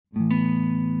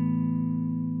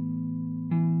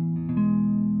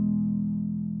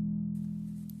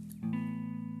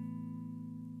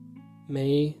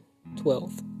May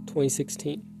 12th,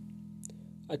 2016.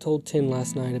 I told Tin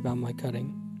last night about my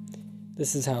cutting.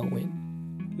 This is how it went.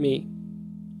 Me.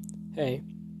 Hey.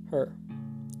 Her.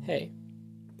 Hey.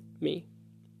 Me.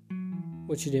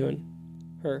 What you doing?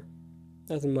 Her.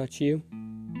 Nothing much. You?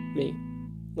 Me.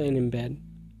 Laying in bed.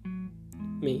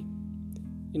 Me.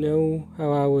 You know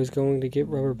how I was going to get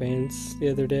rubber bands the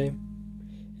other day?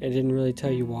 And I didn't really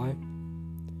tell you why?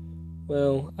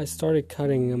 Well, I started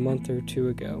cutting a month or two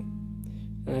ago,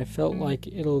 and I felt like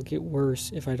it'll get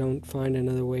worse if I don't find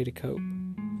another way to cope.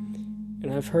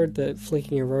 And I've heard that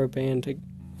flicking a rubber band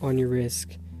on your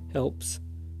wrist helps,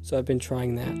 so I've been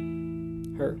trying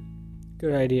that. Her.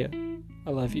 Good idea. I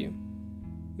love you.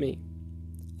 Me.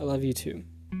 I love you too.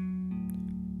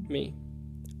 Me.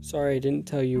 Sorry I didn't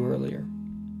tell you earlier.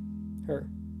 Her.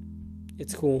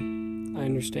 It's cool. I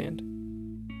understand.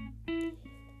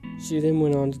 She then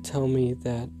went on to tell me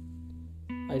that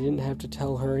I didn't have to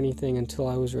tell her anything until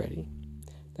I was ready,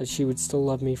 that she would still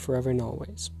love me forever and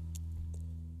always.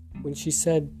 When she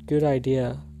said, good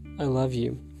idea, I love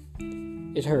you,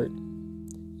 it hurt.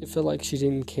 It felt like she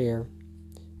didn't care.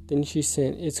 Then she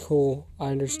sent, it's cool, I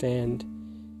understand,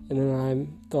 and then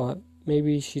I thought,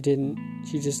 maybe she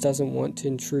just doesn't want to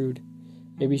intrude.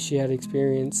 Maybe she had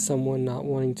experienced someone not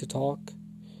wanting to talk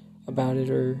about it,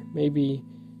 or maybe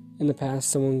in the past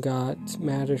someone got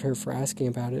mad at her for asking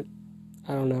about it.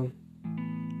 I don't know.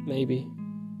 Maybe.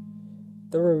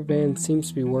 The rubber band seems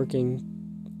to be working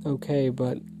okay,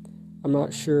 but I'm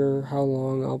not sure how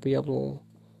long I'll be able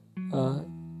to,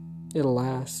 it'll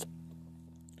last.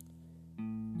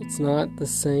 It's not the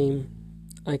same.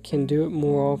 I can do it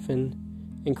more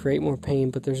often and create more pain,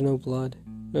 but there's no blood,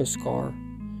 no scar.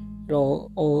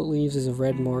 All it leaves is a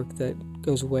red mark that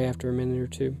goes away after a minute or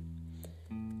two.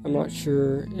 I'm not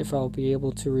sure if I'll be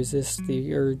able to resist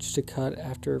the urge to cut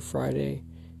after Friday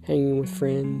hanging with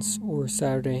friends or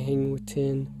Saturday hanging with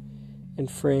Tin and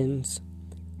friends.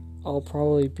 That'll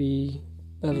probably be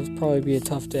a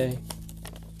tough day.